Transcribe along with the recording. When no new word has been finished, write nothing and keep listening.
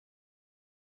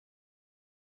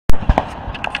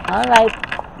Alright,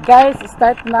 guys,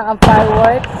 start na ang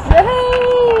fireworks.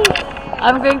 Yay!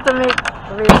 I'm going to make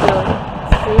video.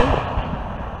 See?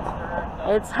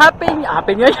 It's Happy New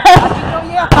Year!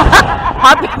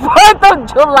 Happy 4th of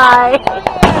July!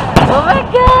 Oh my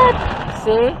God!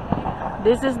 See?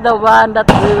 This is the one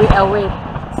that we await.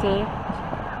 See?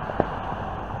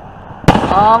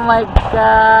 Oh my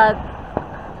God!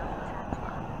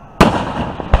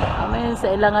 Amin sa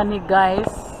ilangan ni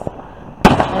guys.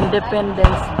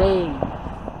 Independence Day.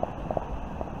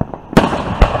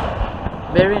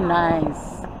 Very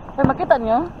nice. Ay, makita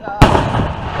nyo?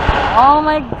 Oh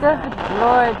my God,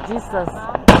 Lord Jesus.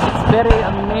 It's very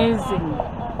amazing.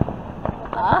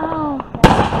 Oh.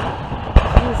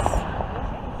 Jeez.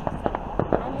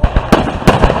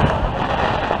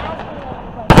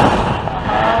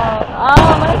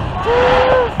 Oh my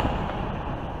God.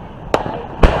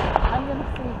 I'm gonna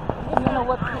see. You know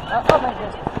what? Oh my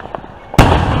God.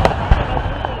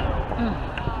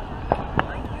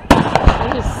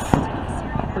 Jeez.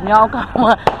 Punyaw ka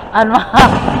mga ano.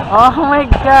 Oh my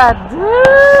God.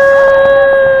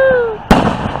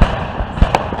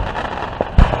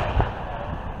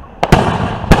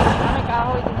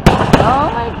 Oh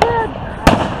my God.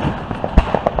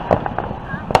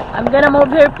 I'm gonna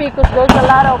move here because there's a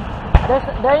lot of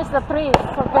there is the trees.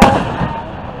 Okay.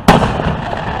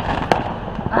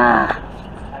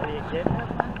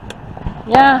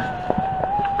 Yeah.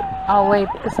 Oh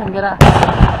wait, because I'm gonna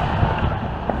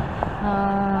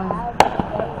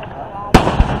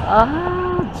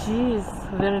oh jeez,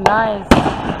 very nice.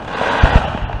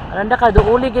 Randa ka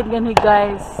duuli gid gani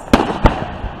guys.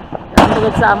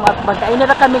 Ang sa amat pagkain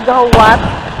na kami gahuwat.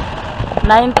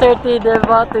 9:30 they're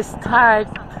about to start.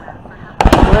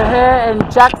 We're here in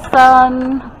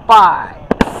Jackson Park,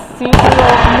 City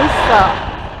of Mesa.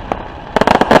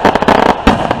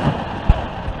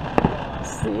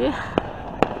 See?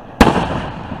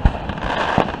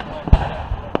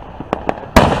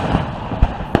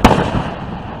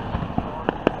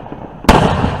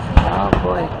 Oh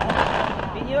boy.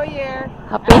 Happy New Year.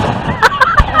 Happy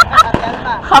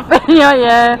Happy New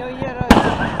Year.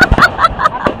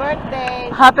 Happy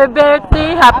birthday. Happy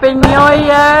birthday. Happy New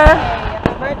Year.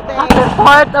 Happy birthday. Happy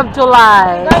 4th of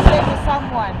July. Birthday to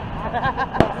someone.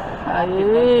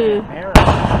 Ay.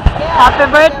 Yeah, Happy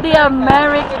birthday,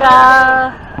 America.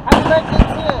 Happy birthday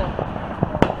to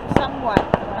someone.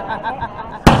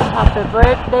 Happy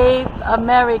birthday,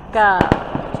 America.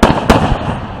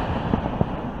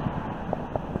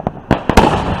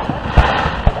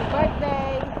 Happy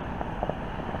birthday.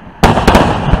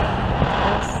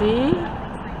 See?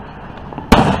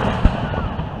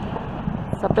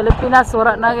 Sa Pilipinas,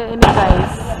 wala na ini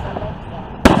guys.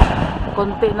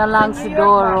 Konti na lang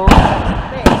siguro.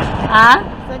 Ha?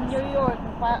 Sa New York,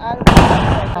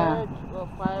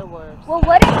 fireworks. Well,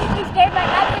 what if she's scared right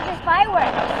now because there's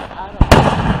fireworks? I don't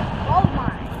know. Oh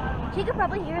my. She could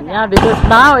probably hear that. Yeah, because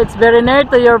now it's very near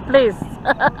to your place.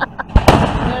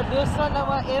 Nervyoso na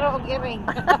mga iro og iring.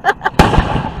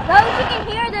 No, she can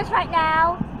hear this right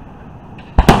now.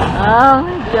 Oh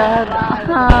my God.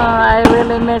 I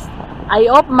really missed. I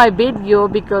off my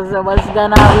video because I was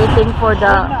gonna waiting for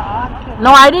the.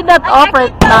 No, I did not off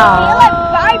it I feel now. like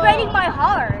vibrating my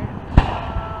heart.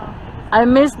 I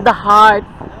missed the heart.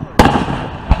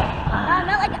 I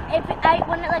meant like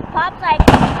when it like pops, like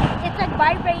it's like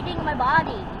vibrating my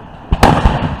body.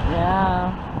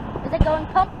 Yeah. Is it going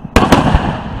pump?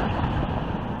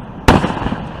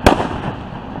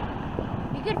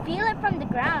 You could feel it from the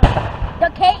ground.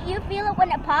 Can't you feel it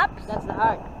when it pops? That's the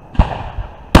heart.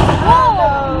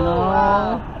 Whoa!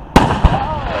 No.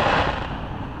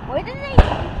 Where did they?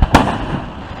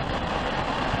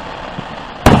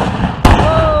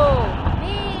 Whoa!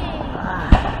 Big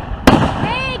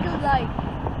like.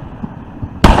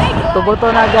 Big light. Tubuto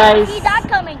na guys. See that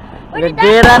coming? Where did that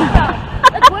Ligeran. come from?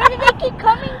 Like where did they keep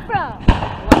coming from?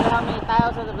 I wonder how many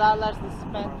thousands of dollars they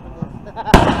spent for this.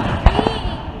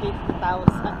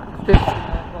 50,000.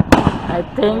 I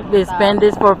think they spend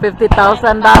this for $50,000.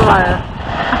 $1,000.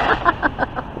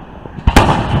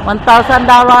 1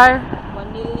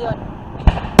 million.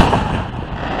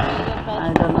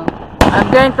 I don't know.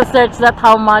 I'm going to search that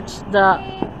how much the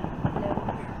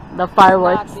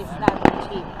fireworks. It's not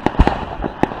cheap.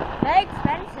 Very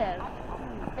expensive.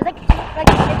 It's like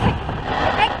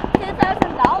 $2,000.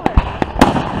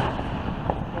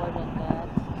 More than that.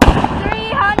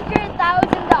 $300,000.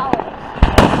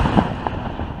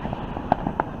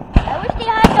 I wish they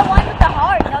had the one with the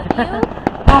heart, don't you?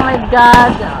 Oh my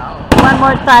God! One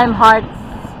more time, hearts.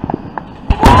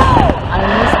 Whoa! I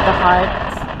missed the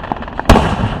hearts.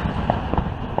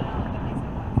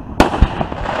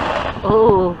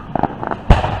 Oh,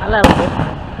 little bit.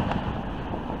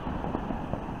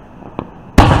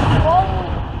 Whoa.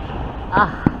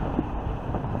 Ah,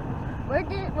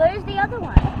 Where's the other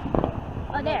one?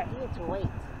 Oh, there. You need to wait.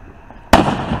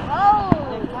 Oh.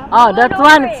 oh, Blue that and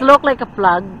one. orange. It's look like a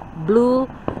plug. Blue,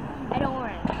 And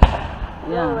orange.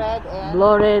 yeah. Blue, red, and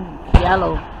Blue, red,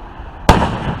 yellow.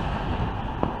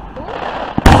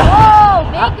 Whoa,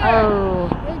 bigger. Oh,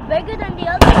 It's bigger than the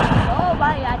other one. Oh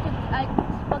my, I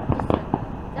spoke this one.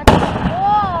 That's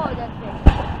whoa, that's big.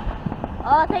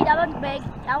 Oh, I think that one's big.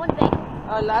 That one's big.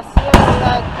 last year,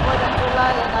 like 4th of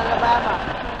July in Alabama.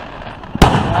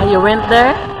 oh, you went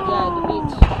there? Yeah, the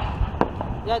beach.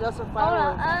 Yeah, those are Oh,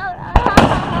 fireworks.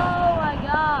 oh my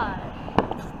gosh.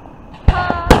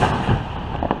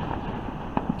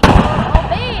 Oh,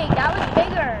 big. That was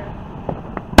bigger.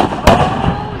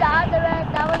 Oh,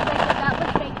 that was bigger. That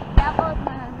was big. That was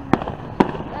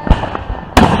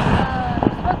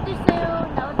spoke too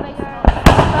soon. That was bigger.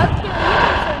 Spoke too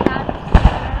soon. That's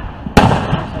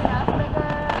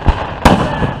bigger.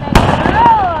 Even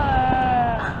bigger.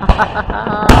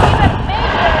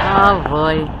 Oh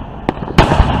boy.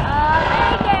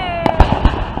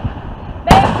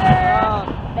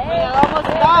 We're almost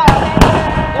done.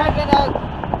 They're gonna,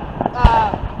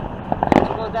 what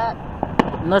you call that?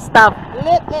 No stop. Lit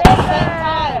at the same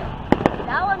time.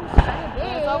 That one's kind of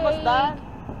big. It's almost done.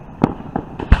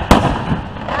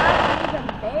 That's even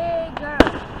bigger.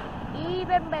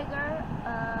 Even bigger.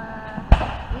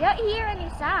 You don't hear any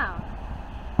sound.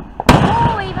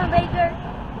 Oh, even bigger.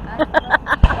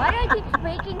 Why do I keep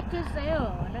speaking too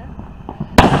soon?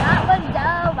 That one,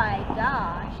 oh my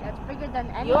gosh. That's bigger than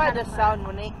any You are kind the of sound,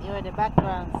 Monique. You are the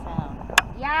background sound.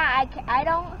 Yeah, I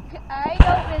don't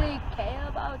really care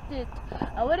about it.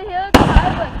 I want to hear the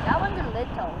fireworks. That one's a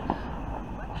little.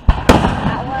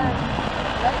 That one,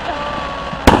 little.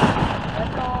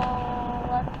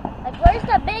 Like, where's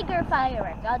the bigger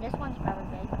fireworks? Oh, this one's probably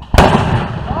big.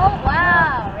 Oh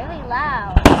wow, really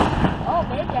loud. Oh,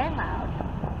 big and loud.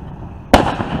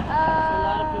 A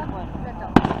lot of people.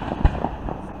 Little.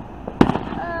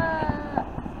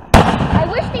 I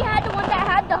wish they had the one that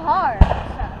had the hearts.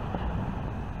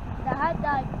 That had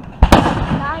like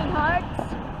 9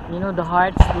 hearts. You know the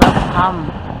hearts love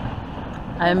come.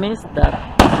 I missed that.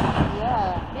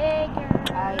 Yeah. Bigger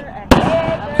I'm and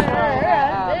bigger sure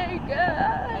and bigger.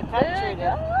 I captured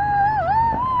it.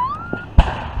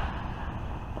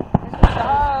 This one's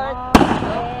Heart. small,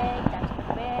 big, that's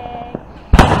big.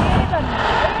 Even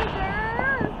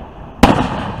bigger.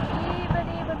 Even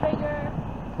bigger.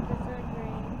 This is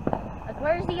green. Like,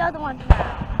 where's the other one now?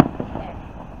 There.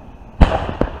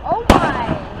 Oh my!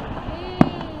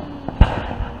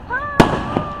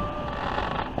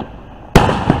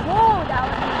 Whoa, that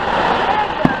was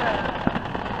bigger.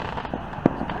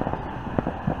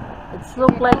 It's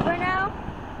look like Over now?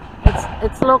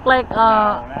 it's look like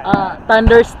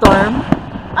thunderstorm.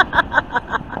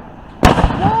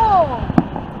 Whoa!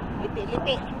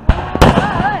 Liti.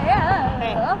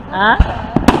 Yeah. Huh?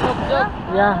 Look.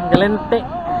 Yeah, galinti.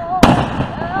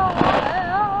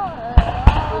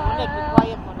 Monique, be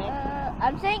quiet, Monique.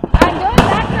 I'm doing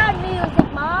background music,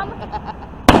 Mom.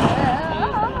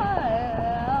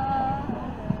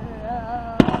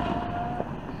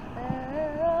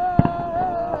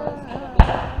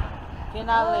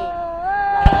 Finale.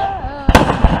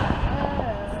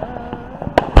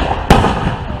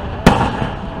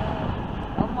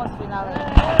 Almost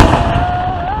finale.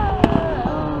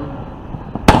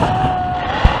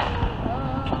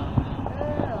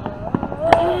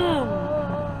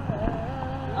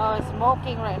 Oh, it's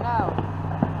smoking right now.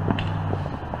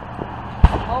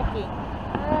 Smoking.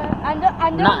 I'm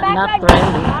doing Not background really.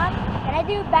 music, Mom. Can I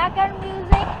do background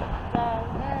music?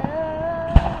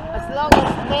 As long as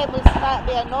they will not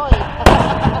be annoyed.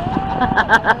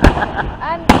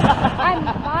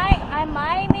 I'm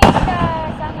miming the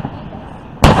Sonic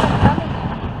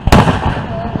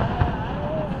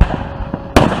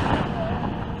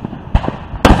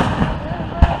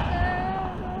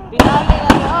Finale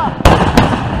na to.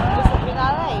 Gusto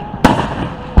finale.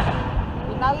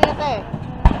 Finale na to eh.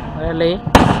 Really?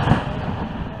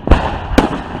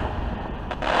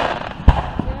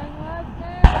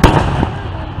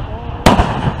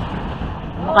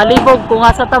 Makalibog kung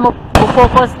asa ta mo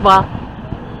focus ba.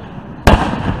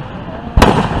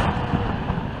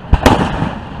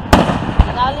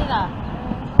 Finale na.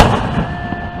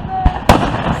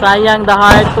 Sayang the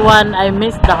heart one. I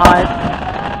missed the heart.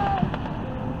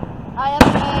 Hi,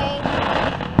 okay.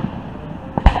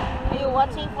 Are you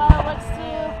watching fireworks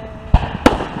too?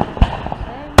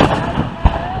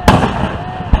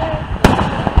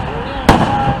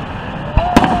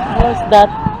 Who's that?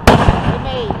 You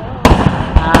made.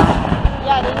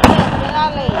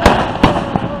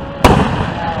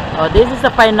 Oh, this is the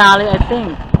finale, I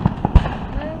think.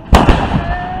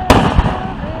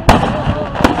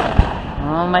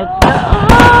 Oh my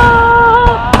god.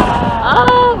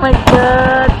 Oh my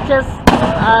god. Just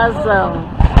awesome.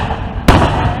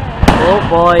 Oh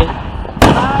boy.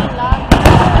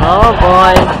 Oh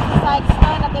boy.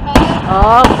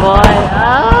 Oh boy.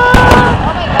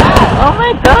 Oh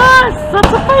my gosh.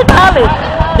 Such a finale.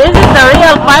 This is the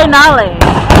real finale.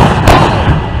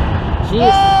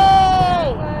 Jeez.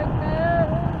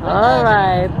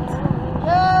 Alright.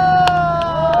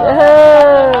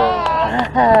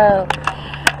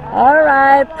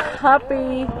 Alright.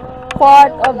 Happy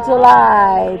 4th of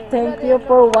July. Thank you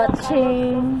for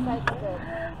watching.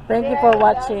 Thank you for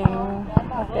watching.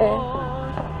 Okay.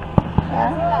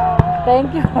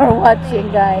 Thank you for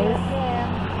watching, guys.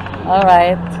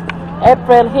 Alright.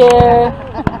 April here.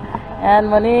 And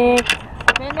Monique.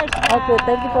 Okay,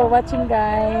 thank you for watching,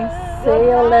 guys. See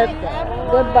you later.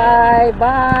 Goodbye.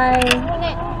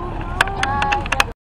 Bye.